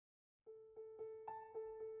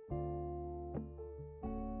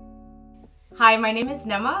Hi, my name is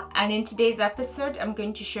Nema, and in today's episode I'm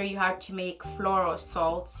going to show you how to make floral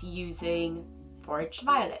salts using foraged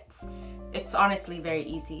violets. It's honestly very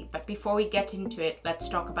easy, but before we get into it, let's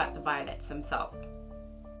talk about the violets themselves.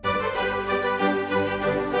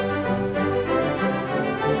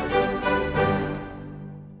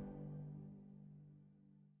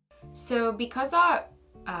 So because our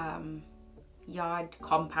yard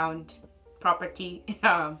compound property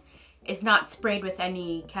is not sprayed with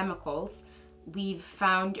any chemicals, we've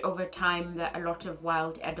found over time that a lot of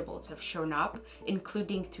wild edibles have shown up,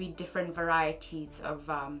 including 3 different varieties of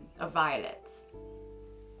violets.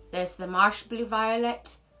 There's the marsh blue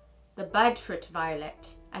violet, the budfruit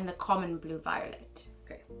violet, and the common blue violet.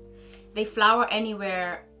 Okay. They flower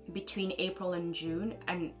anywhere between April and June,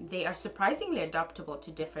 and they are surprisingly adaptable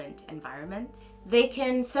to different environments. They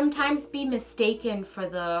can sometimes be mistaken for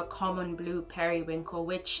the common blue periwinkle,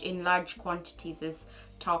 which in large quantities is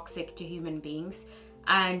toxic to human beings,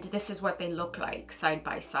 and this is what they look like side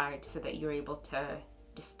by side so that you're able to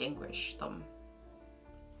distinguish them.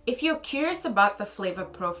 If you're curious about the flavor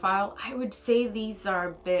profile, I would say these are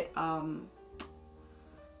a bit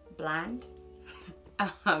bland.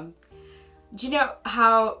 Do you know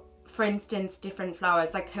how, for instance, different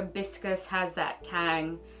flowers like hibiscus has that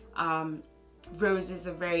tang, roses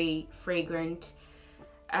are very fragrant,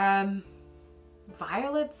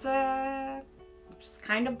 violets are just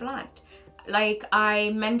kind of bland. Like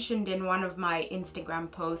I mentioned in one of my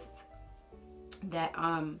Instagram posts that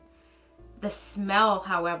the smell,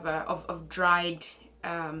 however, of dried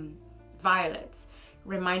violets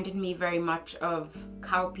reminded me very much of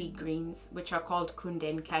cowpea greens, which are called kunde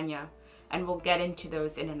in Kenya, and we'll get into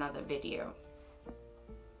those in another video.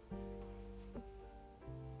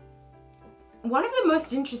 One of the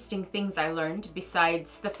most interesting things I learned,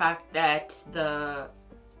 besides the fact that the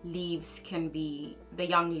leaves can be, the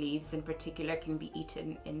young leaves in particular, can be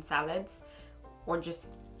eaten in salads or just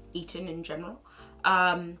eaten in general,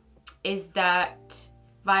 is that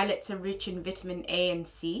violets are rich in vitamin A and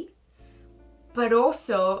C, but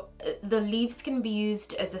also the leaves can be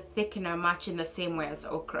used as a thickener much in the same way as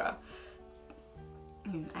okra.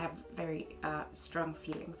 I have very strong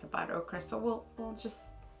feelings about okra, so we'll just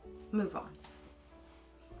move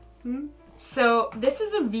on. So this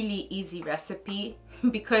is a really easy recipe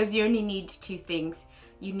because you only need 2 things.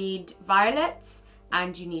 You need violets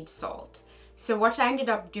and you need salt. So what I ended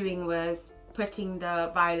up doing was putting the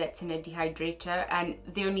violets in a dehydrator, and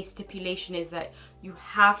the only stipulation is that you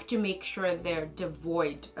have to make sure they're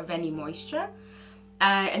devoid of any moisture.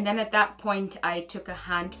 And then at that point I took a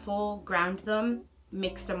handful, ground them,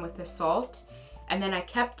 mixed them with the salt, and then I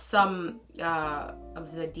kept some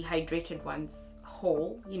of the dehydrated ones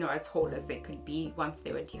whole, you know, as whole as they could be once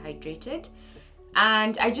they were dehydrated.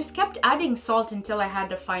 And I just kept adding salt until I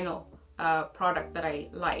had a final product that I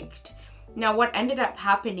liked. Now what ended up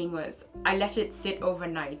happening was I let it sit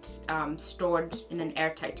overnight, stored in an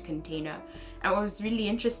airtight container. And what was really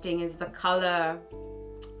interesting is the color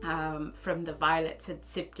from the violets had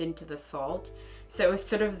sipped into the salt. So it was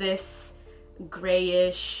sort of this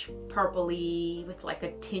grayish, purpley with like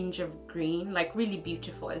a tinge of green, like really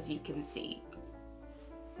beautiful, as you can see.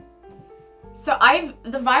 So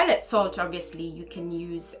the violet salt, obviously you can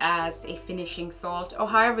use as a finishing salt or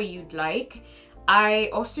however you'd like. I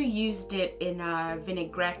also used it in a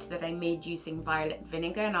vinaigrette that I made using violet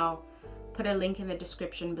vinegar, and I'll put a link in the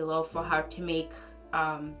description below for how to make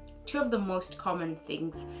 2 of the most common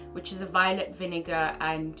things, which is a violet vinegar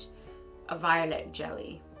and a violet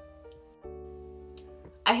jelly.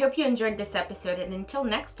 I hope you enjoyed this episode, and until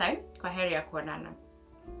next time, kwaheria kuonana.